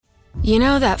You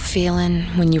know that feeling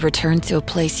when you return to a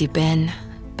place you've been,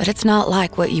 but it's not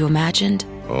like what you imagined?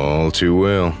 All too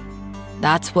well.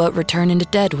 That's what returning to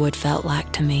Deadwood felt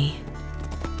like to me.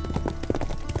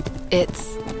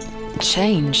 It's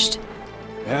changed.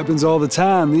 It happens all the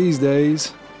time these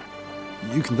days.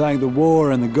 You can thank the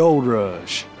war and the gold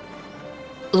rush.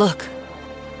 Look.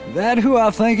 That who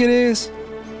I think it is?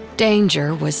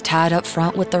 Danger was tied up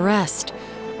front with the rest.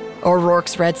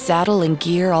 O'Rourke's red saddle and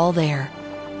gear all there.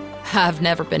 I've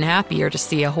never been happier to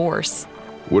see a horse.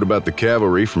 What about the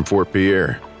cavalry from Fort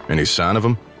Pierre? Any sign of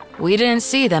them? We didn't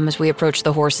see them as we approached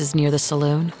the horses near the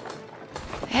saloon.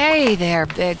 Hey there,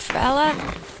 big fella.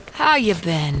 How you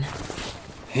been?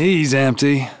 He's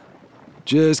empty.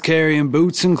 Just carrying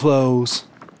boots and clothes.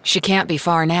 She can't be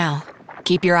far now.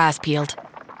 Keep your eyes peeled.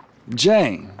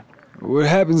 Jane, what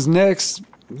happens next,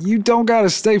 you don't gotta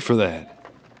stay for that.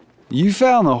 You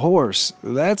found the horse.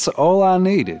 That's all I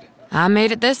needed. I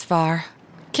made it this far.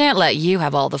 Can't let you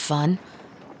have all the fun.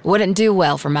 Wouldn't do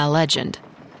well for my legend.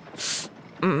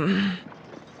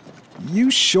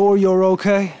 You sure you're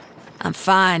okay? I'm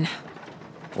fine.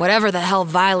 Whatever the hell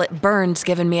Violet Byrne's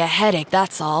giving me a headache,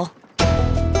 that's all.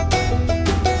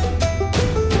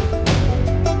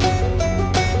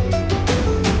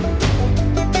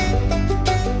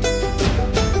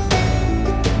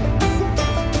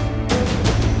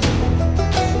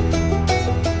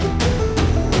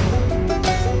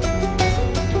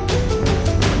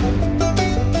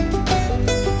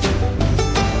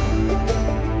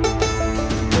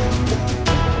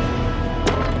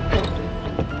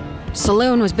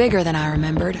 Saloon was bigger than I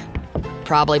remembered.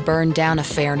 Probably burned down a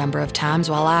fair number of times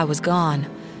while I was gone.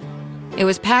 It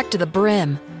was packed to the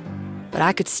brim, but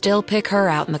I could still pick her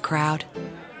out in the crowd.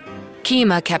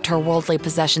 Kima kept her worldly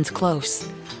possessions close,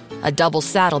 a double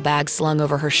saddlebag slung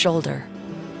over her shoulder.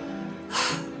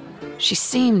 She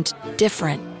seemed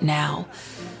different now.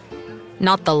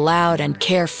 Not the loud and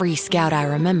carefree scout I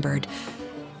remembered,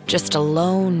 just a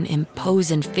lone,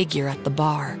 imposing figure at the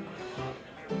bar.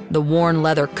 The worn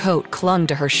leather coat clung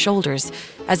to her shoulders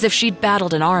as if she'd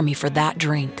battled an army for that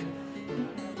drink.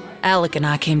 Alec and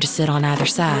I came to sit on either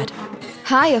side.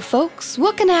 Hiya, folks.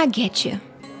 What can I get you?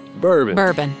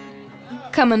 Bourbon.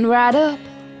 Coming right up.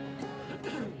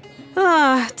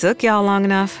 Took y'all long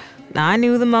enough. I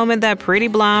knew the moment that pretty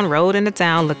blonde rode into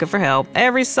town looking for help,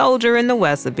 every soldier in the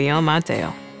West would be on my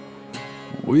tail.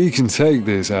 We can take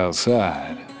this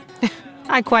outside.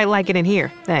 I quite like it in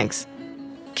here, thanks.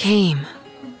 Keem,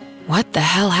 what the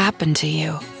hell happened to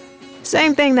you?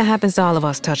 Same thing that happens to all of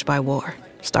us touched by war.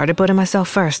 Started putting myself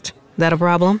first. That a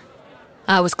problem?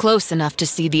 I was close enough to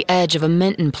see the edge of a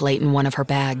Minton plate in one of her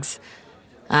bags.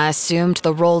 I assumed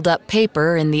the rolled-up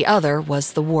paper in the other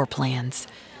was the war plans.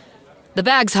 The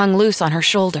bags hung loose on her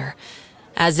shoulder,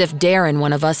 as if daring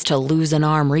one of us to lose an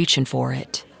arm reaching for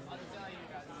it.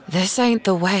 This ain't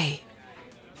the way.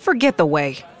 Forget the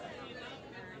way.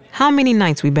 How many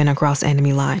nights we been across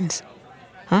enemy lines?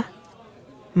 Huh?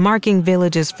 Marking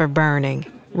villages for burning,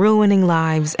 ruining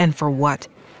lives, and for what?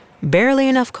 Barely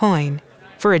enough coin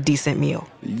for a decent meal.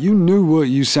 You knew what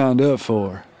you signed up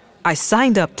for. I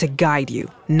signed up to guide you,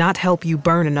 not help you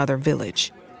burn another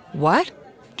village. What?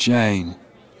 Jane,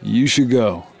 you should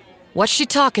go. What's she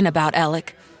talking about,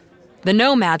 Alec? The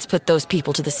nomads put those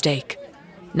people to the stake.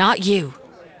 Not you.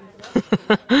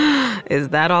 Is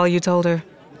that all you told her?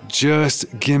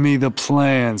 Just give me the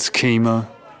plans, Kima.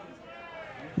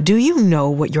 Do you know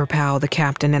what your pal, the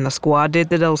captain, and the squad did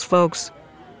to those folks?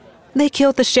 They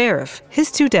killed the sheriff,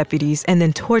 his 2 deputies, and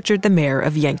then tortured the mayor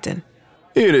of Yankton.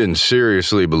 You didn't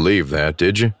seriously believe that,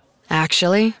 did you?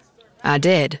 Actually, I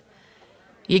did.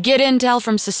 You get intel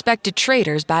from suspected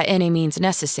traitors by any means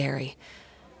necessary.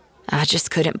 I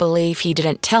just couldn't believe he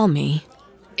didn't tell me.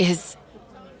 Is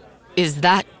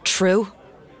that true?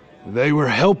 They were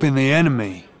helping the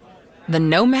enemy. The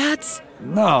nomads?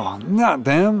 No, not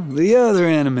them. The other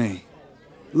enemy.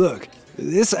 Look,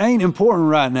 this ain't important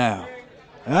right now.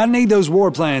 I need those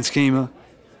war plans, Kima.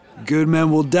 Good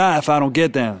men will die if I don't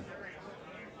get them.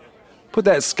 Put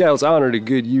that scout's honor to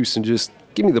good use and just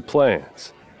give me the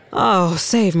plans. Oh,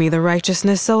 save me the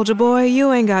righteousness, soldier boy.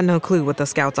 You ain't got no clue what the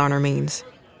scout's honor means.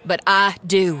 But I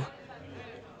do.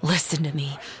 Listen to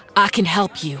me. I can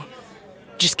help you.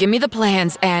 Just give me the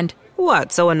plans and...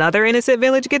 What, so another innocent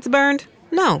village gets burned?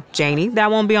 No, Janie, that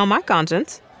won't be on my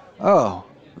conscience. Oh,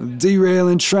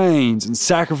 derailing trains and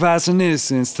sacrificing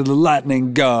innocents to the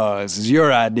lightning gods is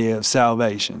your idea of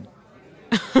salvation.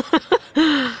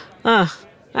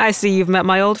 I see you've met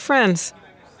my old friends.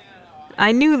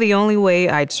 I knew the only way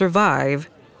I'd survive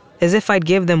is if I'd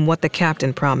give them what the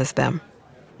captain promised them.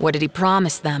 What did he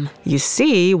promise them? You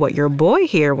see, what your boy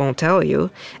here won't tell you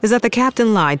is that the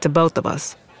captain lied to both of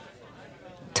us.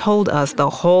 Told us the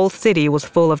whole city was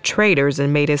full of traitors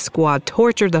and made his squad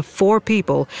torture the 4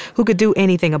 people who could do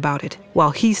anything about it,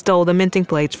 while he stole the minting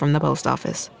plates from the post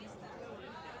office.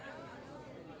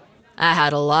 I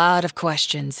had a lot of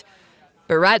questions.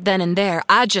 But right then and there,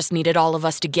 I just needed all of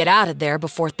us to get out of there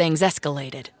before things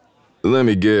escalated. Let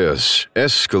me guess.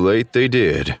 Escalate they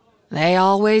did. They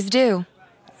always do.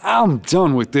 I'm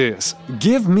done with this.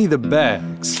 Give me the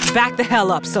bags. Back the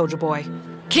hell up, soldier boy.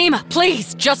 Kima,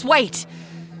 please, just wait.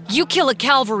 You kill a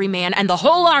cavalryman and the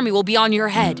whole army will be on your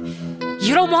head.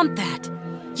 You don't want that.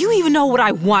 You even know what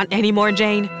I want anymore,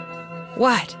 Jane?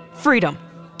 What? Freedom.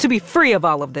 To be free of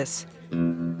all of this.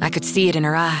 I could see it in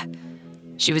her eye.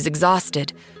 She was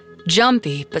exhausted,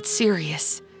 jumpy, but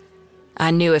serious.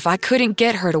 I knew if I couldn't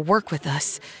get her to work with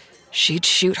us, she'd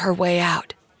shoot her way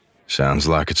out. Sounds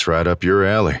like it's right up your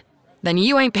alley. Then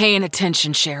you ain't paying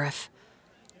attention, Sheriff.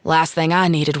 Last thing I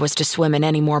needed was to swim in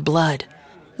any more blood.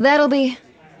 That'll be...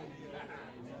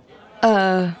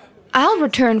 I'll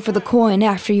return for the coin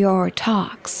after your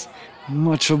talks.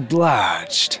 Much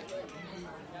obliged.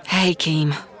 Hey,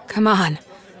 Keem, come on.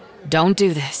 Don't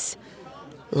do this.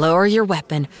 Lower your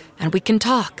weapon, and we can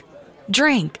talk.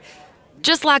 Drink.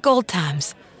 Just like old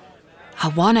times. I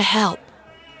want to help.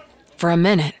 For a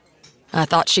minute, I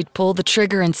thought she'd pull the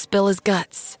trigger and spill his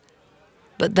guts.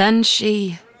 But then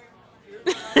she...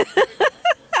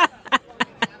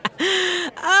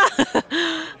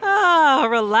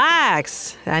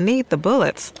 Relax. I need the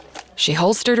bullets. She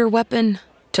holstered her weapon,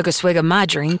 took a swig of my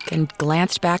drink, and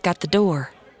glanced back at the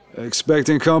door.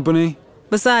 Expecting company?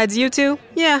 Besides you two?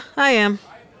 Yeah, I am.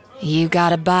 You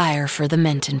got a buyer for the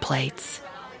Minton plates.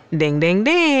 Ding, ding,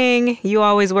 ding. You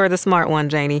always were the smart one,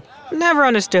 Janie. Never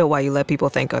understood why you let people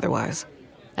think otherwise.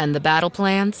 And the battle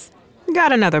plans?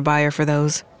 Got another buyer for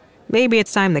those. Maybe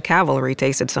it's time the cavalry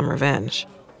tasted some revenge.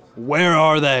 Where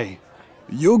are they?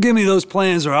 You'll give me those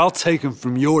plans or I'll take them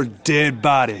from your dead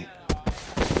body.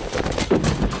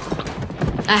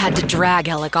 I had to drag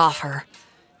Alec off her.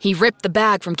 He ripped the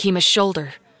bag from Kima's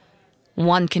shoulder.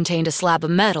 One contained a slab of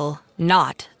metal,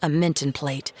 not a Minton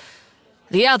plate.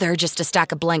 The other just a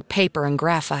stack of blank paper and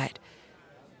graphite.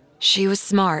 She was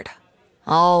smart.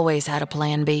 Always had a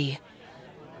plan B.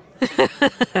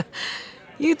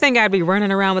 You think I'd be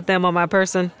running around with them on my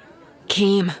person?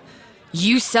 Keem,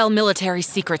 you sell military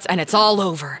secrets and it's all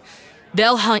over.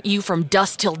 They'll hunt you from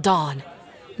dusk till dawn.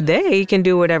 They can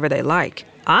do whatever they like.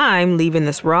 I'm leaving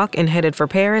this rock and headed for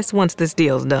Paris once this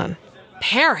deal's done.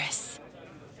 Paris?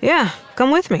 Yeah,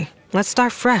 come with me. Let's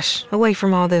start fresh, away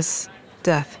from all this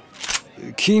death.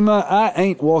 Kima, I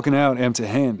ain't walking out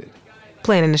empty-handed.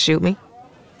 Planning to shoot me?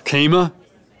 Kima?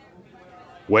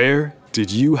 Where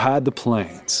did you hide the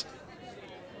plans?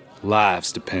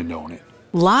 Lives depend on it.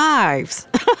 Lives.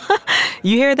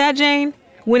 You hear that, Jane?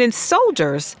 When it's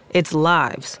soldiers, it's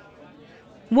lives.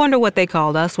 Wonder what they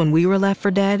called us when we were left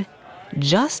for dead?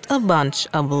 Just a bunch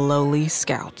of lowly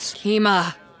scouts.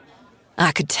 Kima.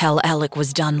 I could tell Alec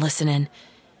was done listening.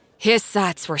 His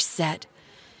sights were set.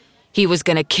 He was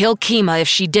gonna kill Kima if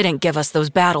she didn't give us those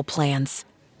battle plans.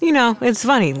 You know, it's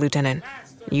funny, Lieutenant.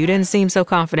 You didn't seem so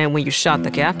confident when you shot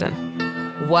the captain.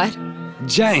 What?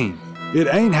 Jane,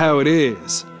 it ain't how it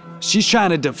is. She's trying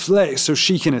to deflect so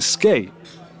she can escape.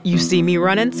 You see me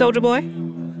running, soldier boy?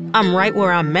 I'm right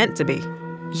where I'm meant to be.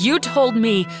 You told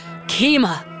me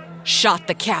Kima shot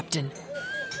the captain.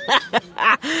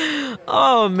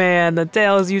 Oh man, the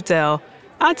tales you tell.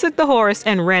 I took the horse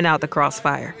and ran out the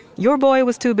crossfire. Your boy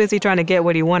was too busy trying to get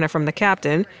what he wanted from the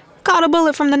captain. Caught a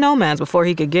bullet from the nomads before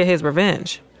he could get his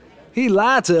revenge. He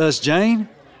lied to us, Jane.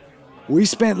 We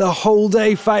spent the whole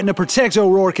day fighting to protect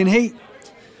O'Rourke and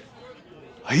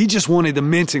he just wanted the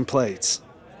minting plates.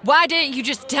 Why didn't you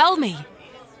just tell me?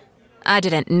 I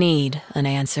didn't need an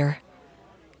answer.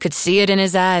 Could see it in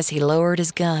his eyes. He lowered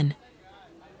his gun.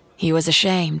 He was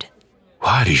ashamed.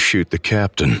 Why'd he shoot the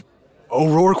captain?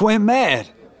 O'Rourke went mad.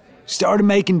 Started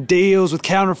making deals with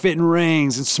counterfeiting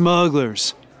rings and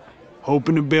smugglers,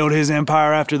 hoping to build his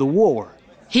empire after the war.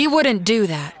 He wouldn't do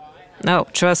that. No,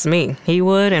 trust me, he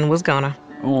would and was gonna.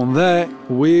 On that,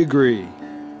 we agree.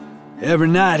 Every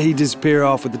night he'd disappear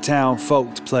off with the town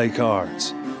folk to play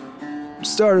cards.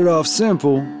 Started off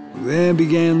simple, then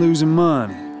began losing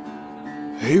money.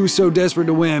 He was so desperate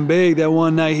to win big that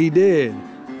one night he did,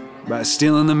 by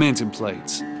stealing the minting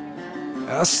plates.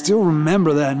 I still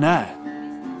remember that night.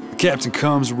 The captain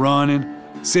comes running,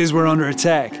 says we're under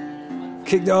attack.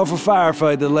 Kicked off a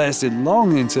firefight that lasted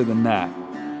long into the night.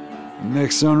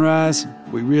 Next sunrise,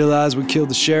 we realized we killed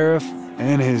the sheriff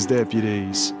and his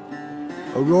deputies.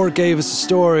 O'Rourke gave us a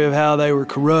story of how they were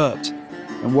corrupt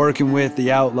and working with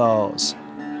the outlaws,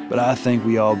 but I think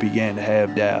we all began to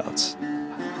have doubts.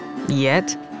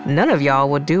 Yet, none of y'all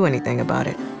would do anything about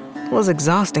it. It was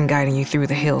exhausting guiding you through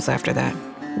the hills after that,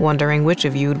 wondering which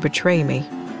of you would betray me.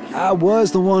 I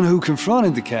was the one who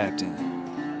confronted the captain,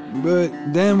 but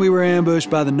then we were ambushed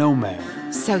by the nomad.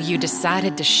 So you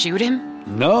decided to shoot him?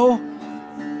 No?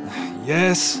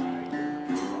 Yes.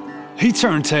 He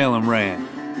turned tail and ran.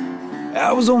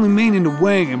 I was only meaning to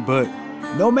wing him, but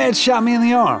Nomad shot me in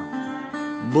the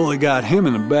arm. Bullet got him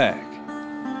in the back.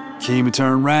 Kima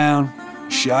turned round,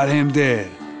 shot him dead.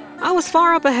 I was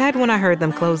far up ahead when I heard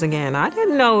them closing in. I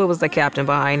didn't know it was the captain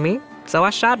behind me, so I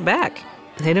shot back.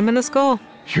 Hit him in the skull.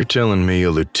 You're telling me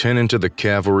a lieutenant of the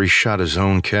cavalry shot his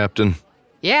own captain?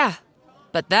 Yeah,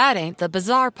 but that ain't the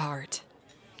bizarre part.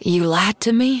 You lied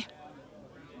to me?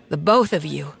 The both of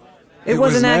you. It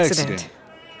was an accident.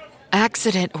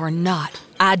 Accident or not,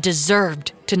 I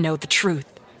deserved to know the truth.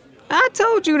 I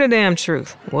told you the damn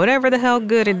truth. Whatever the hell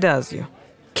good it does you.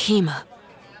 Kima,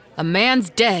 a man's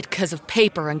dead 'cause of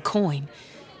paper and coin.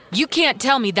 You can't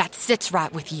tell me that sits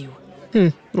right with you.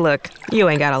 Look, you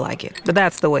ain't gotta like it, but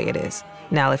that's the way it is.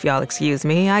 Now, if y'all excuse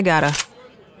me, I gotta...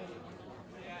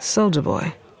 Soldier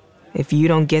boy, if you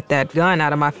don't get that gun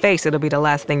out of my face, it'll be the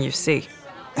last thing you see.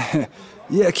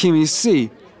 Yeah, Kimmy, see,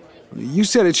 you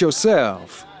said it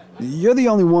yourself. You're the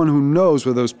only one who knows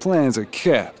where those plans are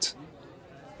kept.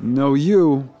 No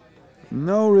you,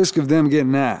 no risk of them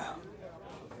getting out.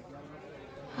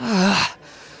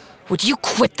 Would you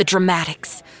quit the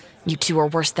dramatics? You two are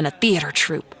worse than a theater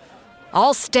troupe.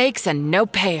 All stakes and no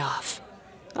payoff.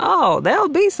 Oh, there'll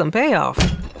be some payoff.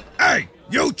 Hey,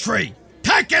 you tree!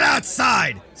 Take it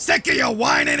outside! Sick of your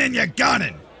whining and your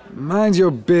gunning! Mind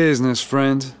your business,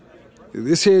 friend.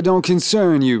 This here don't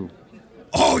concern you.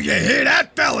 Oh, you hear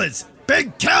that, fellas?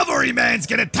 Big cavalryman's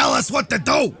gonna tell us what to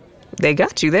do! They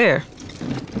got you there.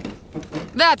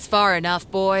 That's far enough,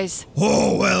 boys.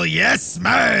 Oh, well, yes,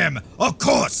 ma'am. Of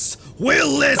course. We'll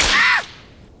listen.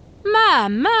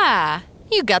 My,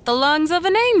 you got the lungs of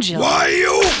an angel. Why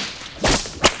you?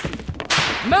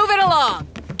 Move it along.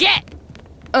 Get!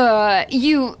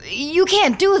 You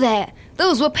can't do that.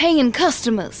 Those were paying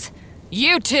customers.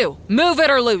 You too. Move it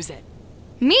or lose it.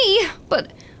 Me?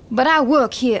 But I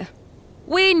work here.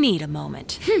 We need a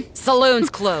moment. Saloon's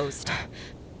closed.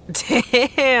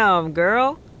 Damn,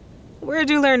 girl. Where'd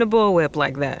you learn to bullwhip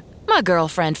like that? My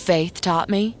girlfriend Faith taught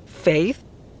me. Faith?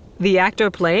 The actor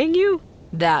playing you?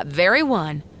 That very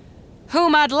one.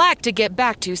 Whom I'd like to get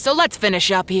back to, so let's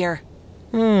finish up here.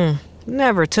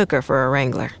 Never took her for a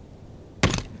wrangler.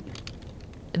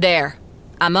 There.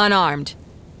 I'm unarmed.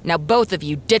 Now both of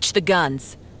you ditch the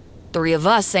guns. 3 of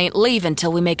us ain't leaving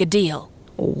till we make a deal.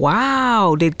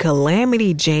 Wow, did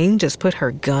Calamity Jane just put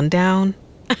her gun down?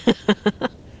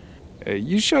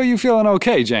 You sure you feeling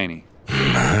okay, Janie?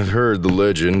 I've heard the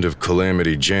legend of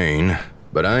Calamity Jane,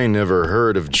 but I ain't never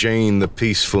heard of Jane the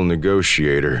Peaceful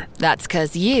Negotiator. That's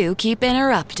 'cause you keep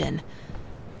interrupting.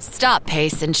 Stop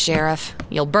pacing, Sheriff.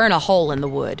 You'll burn a hole in the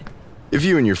wood. If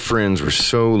you and your friends were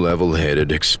so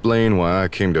level-headed, explain why I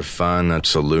came to find that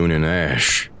saloon in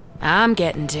Ash. I'm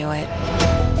getting to it.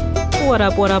 What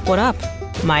up, what up, what up?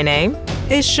 My name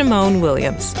is Shimone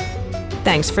Williams.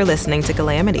 Thanks for listening to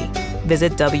Calamity.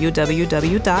 Visit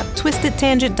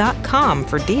www.twistedtangent.com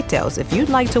for details if you'd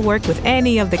like to work with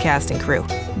any of the cast and crew.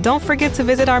 Don't forget to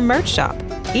visit our merch shop.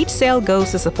 Each sale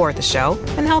goes to support the show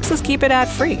and helps us keep it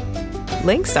ad-free.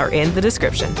 Links are in the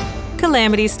description.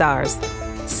 Calamity stars: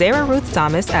 Sarah Ruth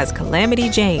Thomas as Calamity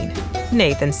Jane,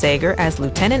 Nathan Sager as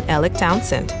Lieutenant Alec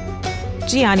Townsend,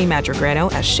 Gianni Madragrano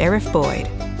as Sheriff Boyd,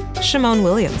 Shimone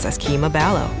Williams as Kima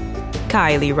Ballo,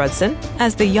 Kylie Rudson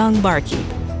as the young barkeep,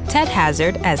 Ted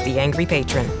Hazard as the angry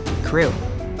patron. Crew.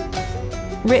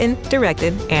 Written,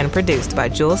 directed, and produced by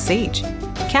Jules Siege.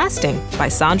 Casting by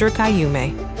Sandra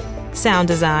Cayume. Sound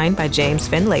design by James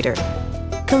Finlater.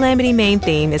 Calamity main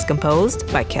theme is composed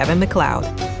by Kevin MacLeod.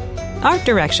 Art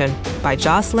direction by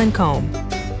Jocelyn Combe.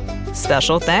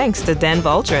 Special thanks to Den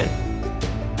Voltron.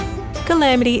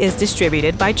 Calamity is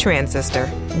distributed by Transistor.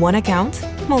 One account,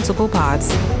 multiple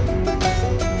pods.